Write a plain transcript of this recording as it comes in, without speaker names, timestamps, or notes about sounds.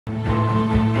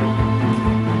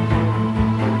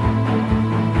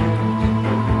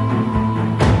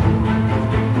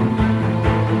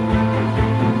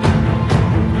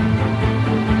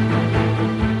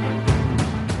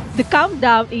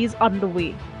countdown is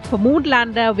underway for moon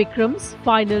lander Vikram's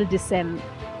final descent.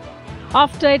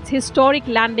 After its historic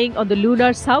landing on the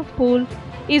lunar South Pole,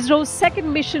 ISRO's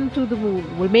second mission to the moon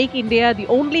will make India the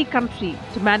only country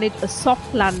to manage a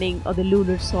soft landing on the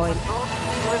lunar soil.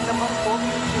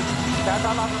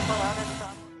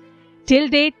 Till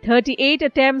date, 38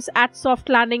 attempts at soft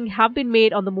landing have been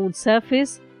made on the moon's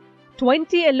surface.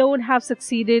 20 alone have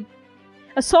succeeded.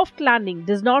 A soft landing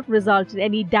does not result in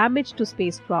any damage to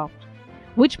spacecraft,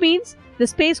 which means the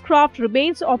spacecraft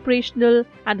remains operational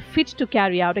and fit to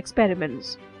carry out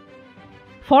experiments.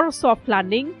 For a soft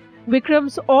landing,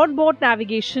 Vikram's onboard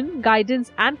navigation,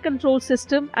 guidance and control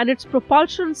system and its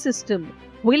propulsion system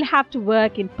will have to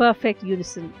work in perfect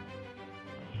unison.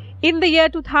 In the year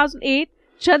 2008,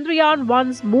 Chandrayaan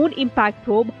 1's moon impact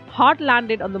probe hard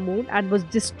landed on the moon and was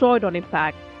destroyed on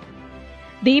impact.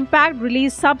 The impact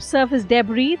released subsurface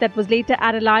debris that was later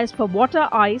analyzed for water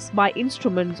ice by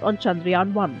instruments on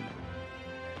Chandrayaan 1.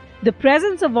 The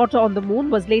presence of water on the moon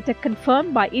was later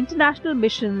confirmed by international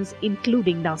missions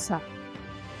including NASA.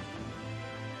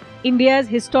 India's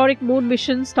historic moon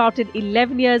mission started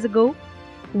 11 years ago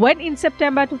when in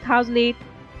September 2008,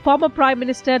 former Prime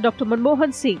Minister Dr.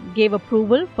 Manmohan Singh gave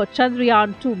approval for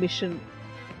Chandrayaan 2 mission.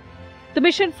 The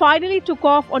mission finally took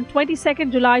off on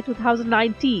 22nd July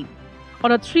 2019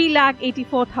 on a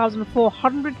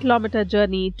 3,84,400 km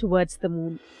journey towards the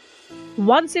moon.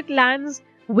 Once it lands,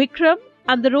 Vikram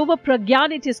and the rover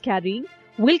Pragyan it is carrying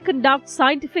will conduct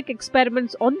scientific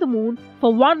experiments on the moon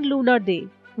for 1 lunar day,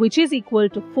 which is equal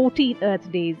to 14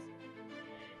 Earth days.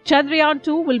 Chandrayaan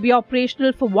 2 will be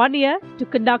operational for 1 year to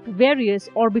conduct various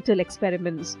orbital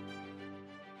experiments.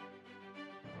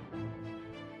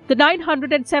 The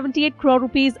 978 crore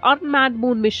rupees unmanned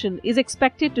moon mission is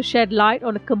expected to shed light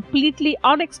on a completely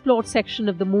unexplored section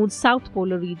of the moon's south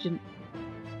polar region.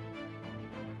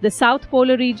 The south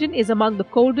polar region is among the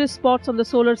coldest spots on the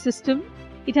solar system.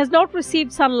 It has not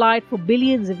received sunlight for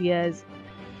billions of years.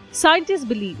 Scientists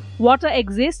believe water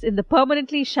exists in the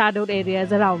permanently shadowed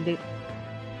areas around it.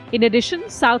 In addition,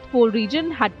 South Pole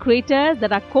region had craters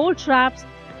that are cold traps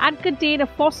and contain a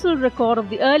fossil record of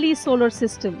the early solar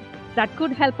system that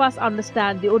could help us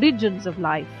understand the origins of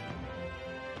life.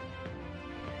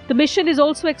 The mission is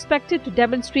also expected to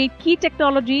demonstrate key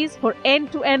technologies for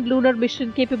end-to-end lunar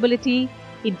mission capability,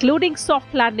 including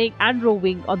soft landing and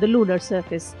roving on the lunar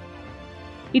surface.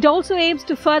 It also aims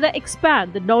to further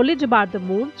expand the knowledge about the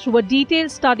moon through a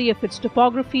detailed study of its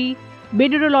topography,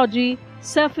 mineralogy,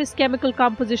 surface chemical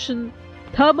composition,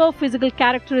 thermo-physical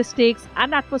characteristics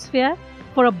and atmosphere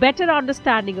for a better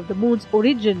understanding of the moon's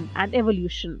origin and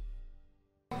evolution.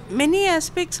 Many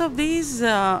aspects of these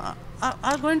are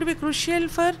going to be crucial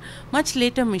for much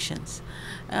later missions.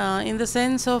 In the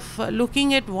sense of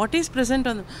looking at what is present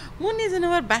on the moon is in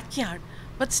our backyard,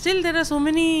 but still there are so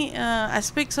many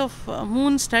aspects of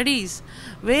moon studies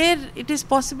where it is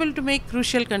possible to make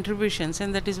crucial contributions,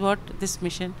 and that is what this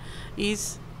mission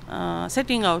is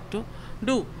setting out to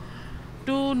do.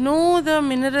 To know the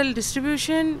mineral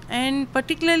distribution and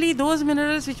particularly those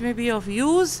minerals which may be of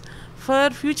use for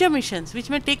future missions which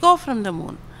may take off from the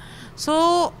moon.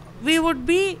 So we would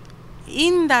be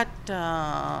in that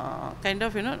kind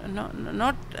of,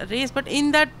 not race, but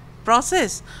in that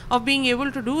process of being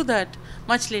able to do that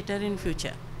much later in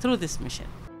future through this mission.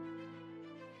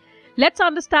 Let's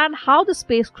understand how the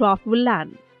spacecraft will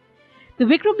land. The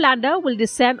Vikram lander will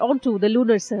descend onto the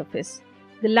lunar surface.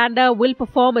 The lander will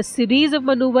perform a series of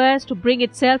maneuvers to bring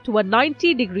itself to a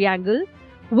 90-degree angle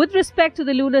with respect to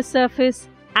the lunar surface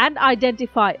and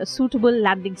identify a suitable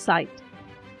landing site.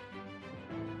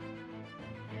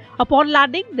 Upon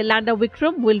landing, the lander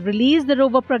Vikram will release the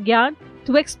rover Pragyan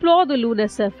to explore the lunar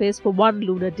surface for 1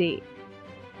 lunar day.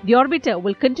 The orbiter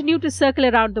will continue to circle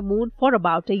around the moon for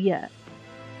about a year.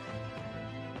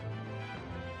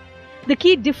 The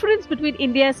key difference between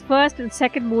India's first and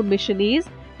second moon mission is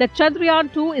that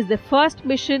Chandrayaan 2 is the first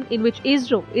mission in which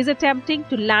ISRO is attempting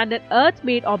to land an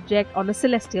Earth-made object on a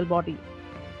celestial body,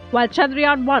 while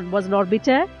Chandrayaan 1 was an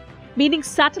orbiter, meaning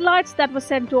satellites that were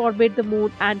sent to orbit the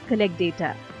moon and collect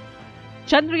data.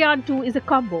 Chandrayaan 2 is a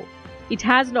combo. It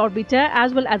has an orbiter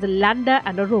as well as a lander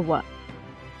and a rover.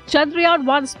 Chandrayaan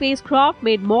 1 spacecraft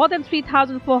made more than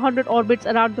 3,400 orbits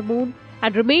around the moon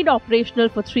and remained operational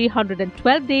for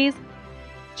 312 days.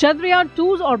 Chandrayaan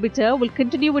 2's orbiter will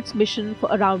continue its mission for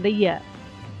around a year.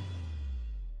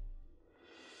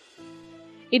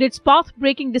 In its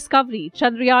path-breaking discovery,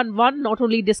 Chandrayaan 1 not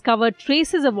only discovered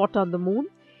traces of water on the moon,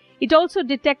 it also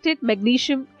detected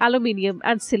magnesium, aluminium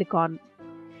and silicon.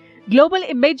 Global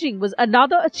imaging was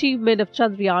another achievement of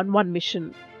Chandrayaan 1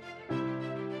 mission.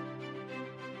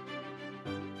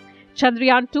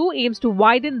 Chandrayaan 2 aims to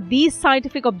widen these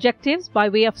scientific objectives by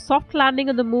way of soft landing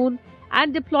on the moon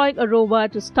and deploying a rover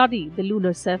to study the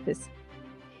lunar surface.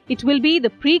 It will be the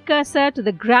precursor to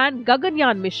the grand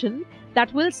Gaganyaan mission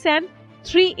that will send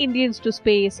 3 Indians to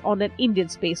space on an Indian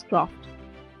spacecraft.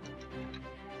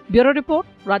 Bureau Report,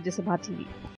 Rajya Sabha TV.